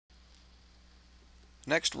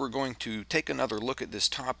Next, we're going to take another look at this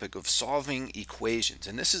topic of solving equations.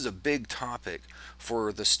 And this is a big topic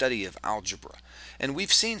for the study of algebra. And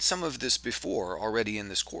we've seen some of this before already in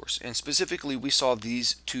this course. And specifically, we saw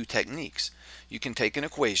these two techniques. You can take an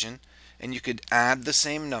equation and you could add the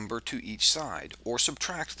same number to each side or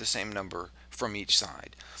subtract the same number from each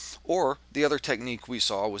side. Or the other technique we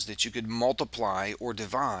saw was that you could multiply or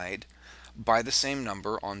divide by the same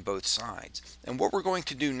number on both sides. And what we're going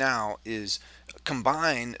to do now is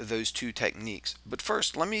combine those two techniques. But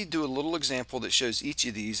first, let me do a little example that shows each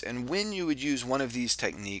of these and when you would use one of these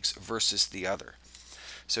techniques versus the other.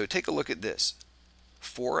 So take a look at this.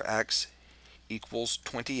 4x equals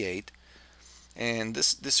 28, and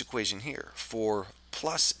this equation here, 4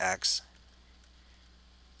 plus x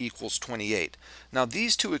equals 28. Now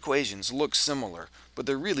these two equations look similar, but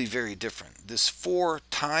they're really very different. This 4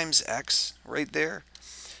 times x right there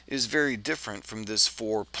is very different from this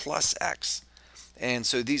 4 plus x. And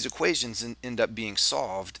so these equations end up being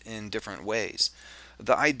solved in different ways.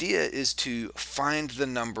 The idea is to find the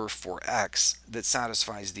number for x that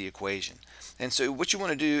satisfies the equation. And so what you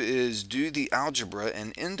want to do is do the algebra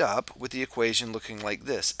and end up with the equation looking like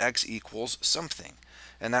this: x equals something.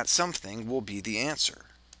 And that something will be the answer.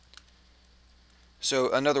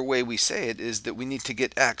 So another way we say it is that we need to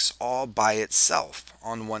get x all by itself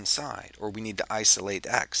on one side, or we need to isolate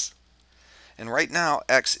x. And right now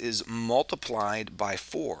x is multiplied by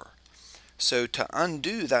 4. So to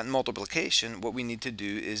undo that multiplication, what we need to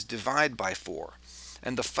do is divide by 4.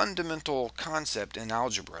 And the fundamental concept in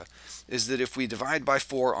algebra is that if we divide by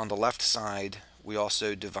 4 on the left side, we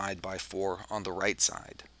also divide by 4 on the right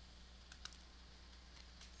side.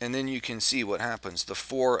 And then you can see what happens. The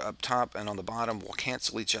 4 up top and on the bottom will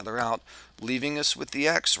cancel each other out, leaving us with the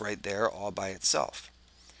x right there all by itself.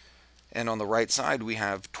 And on the right side we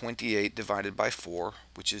have 28 divided by 4,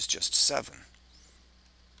 which is just 7.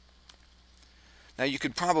 Now you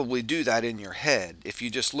could probably do that in your head if you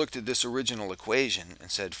just looked at this original equation and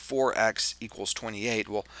said 4x equals 28.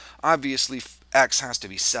 Well, obviously x has to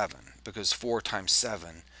be 7 because 4 times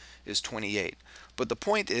 7 is 28. But the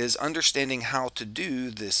point is understanding how to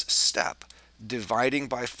do this step, dividing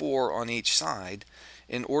by 4 on each side,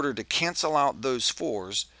 in order to cancel out those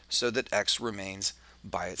 4's so that x remains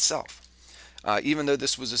by itself. Even though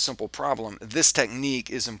this was a simple problem, this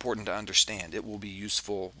technique is important to understand. It will be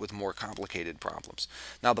useful with more complicated problems.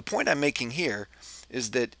 Now the point I'm making here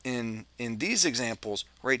is that in these examples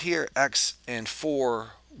right here, x and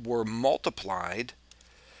 4 were multiplied,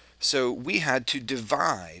 so we had to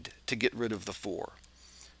divide to get rid of the 4.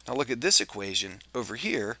 Now look at this equation over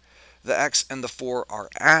here. The x and the 4 are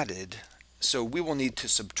added, so we will need to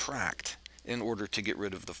subtract in order to get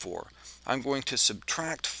rid of the 4. I'm going to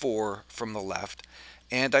subtract 4 from the left,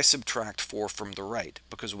 and I subtract 4 from the right,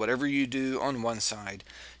 because whatever you do on one side,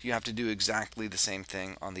 you have to do exactly the same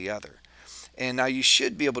thing on the other. And now you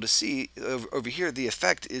should be able to see over here the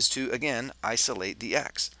effect is to, again, isolate the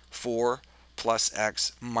x. 4 plus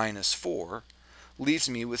x minus 4 leaves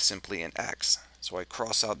me with simply an x. So I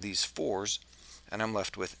cross out these 4's, and I'm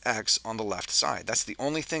left with x on the left side. That's the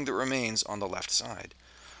only thing that remains on the left side.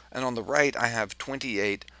 And on the right, I have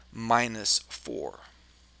 28 minus 4,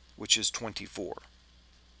 which is 24.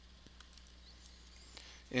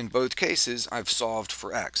 In both cases, I've solved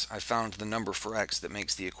for x. I found the number for x that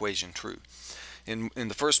makes the equation true. In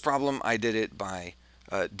the first problem, I did it by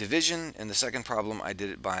division. In the second problem, I did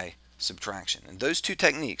it by subtraction. And those two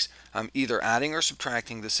techniques, I'm either adding or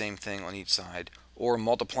subtracting the same thing on each side, or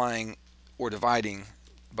multiplying or dividing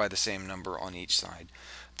by the same number on each side.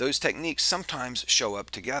 Those techniques sometimes show up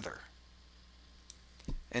together.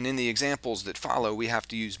 And in the examples that follow, we have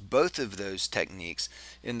to use both of those techniques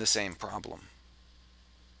in the same problem.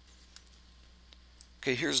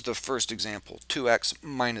 Okay, here's the first example. 2x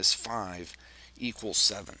minus 5 equals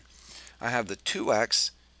 7. I have the 2x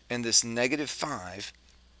and this negative 5,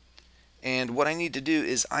 and what I need to do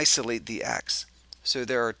is isolate the x. So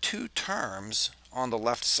there are two terms on the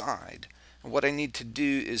left side. And what I need to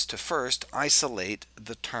do is to first isolate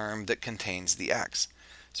the term that contains the x.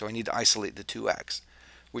 So I need to isolate the 2x,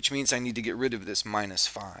 which means I need to get rid of this minus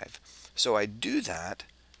 5. So I do that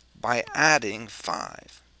by adding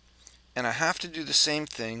 5. And I have to do the same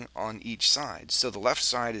thing on each side. So the left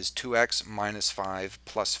side is 2x minus 5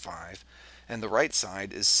 plus 5, and the right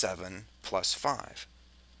side is 7 plus 5.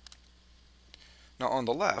 Now on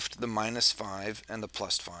the left, the minus 5 and the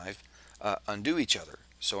plus 5 undo each other.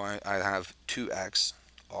 So I have 2x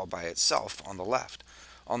all by itself on the left.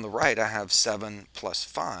 On the right, I have 7 plus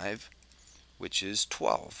 5, which is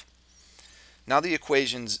 12. Now the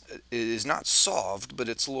equation is not solved, but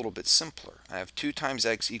it's a little bit simpler. I have 2 times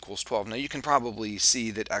x equals 12. Now you can probably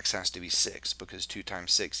see that x has to be 6 because 2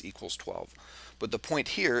 times 6 equals 12. But the point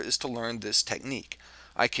here is to learn this technique.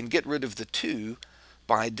 I can get rid of the 2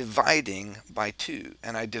 by dividing by 2.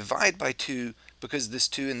 And I divide by 2 because this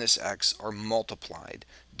 2 and this x are multiplied.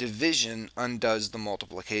 Division undoes the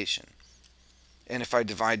multiplication. And if I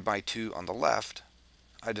divide by 2 on the left,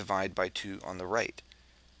 I divide by 2 on the right.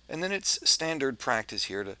 And then it's standard practice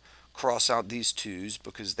here to cross out these 2's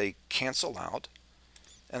because they cancel out.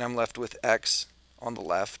 And I'm left with x on the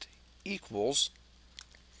left equals,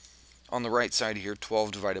 on the right side here,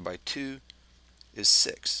 12 divided by 2 is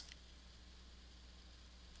 6.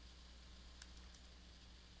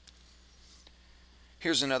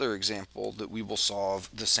 Here's another example that we will solve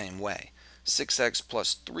the same way. 6x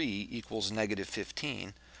plus 3 equals negative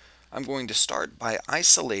 15. I'm going to start by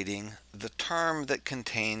isolating the term that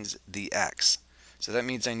contains the x. So that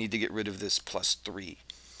means I need to get rid of this plus 3.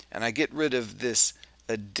 And I get rid of this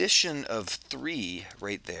addition of 3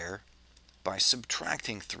 right there by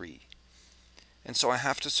subtracting 3. And so I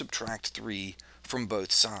have to subtract 3 from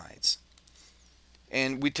both sides.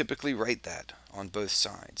 And we typically write that on both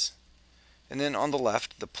sides. And then on the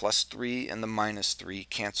left, the plus 3 and the minus 3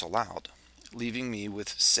 cancel out, leaving me with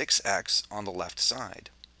 6x on the left side.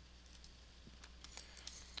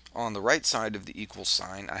 On the right side of the equal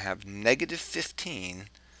sign, I have negative 15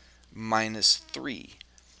 minus 3.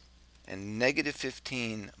 And negative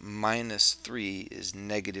 15 minus 3 is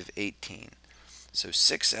negative 18. So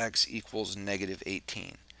 6x equals negative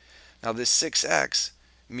 18. Now this 6x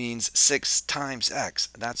means 6 times x.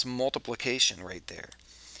 That's multiplication right there.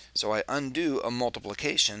 So I undo a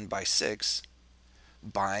multiplication by 6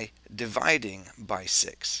 by dividing by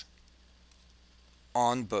 6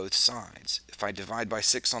 on both sides. If I divide by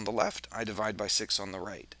 6 on the left, I divide by 6 on the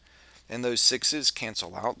right. And those 6's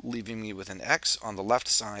cancel out, leaving me with an x on the left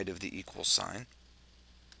side of the equal sign.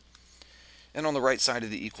 And on the right side of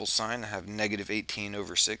the equal sign, I have negative 18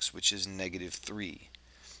 over 6, which is negative 3.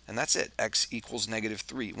 And that's it. X equals negative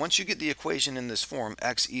 3. Once you get the equation in this form,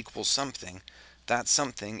 x equals something, that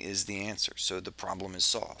something is the answer. So the problem is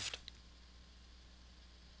solved.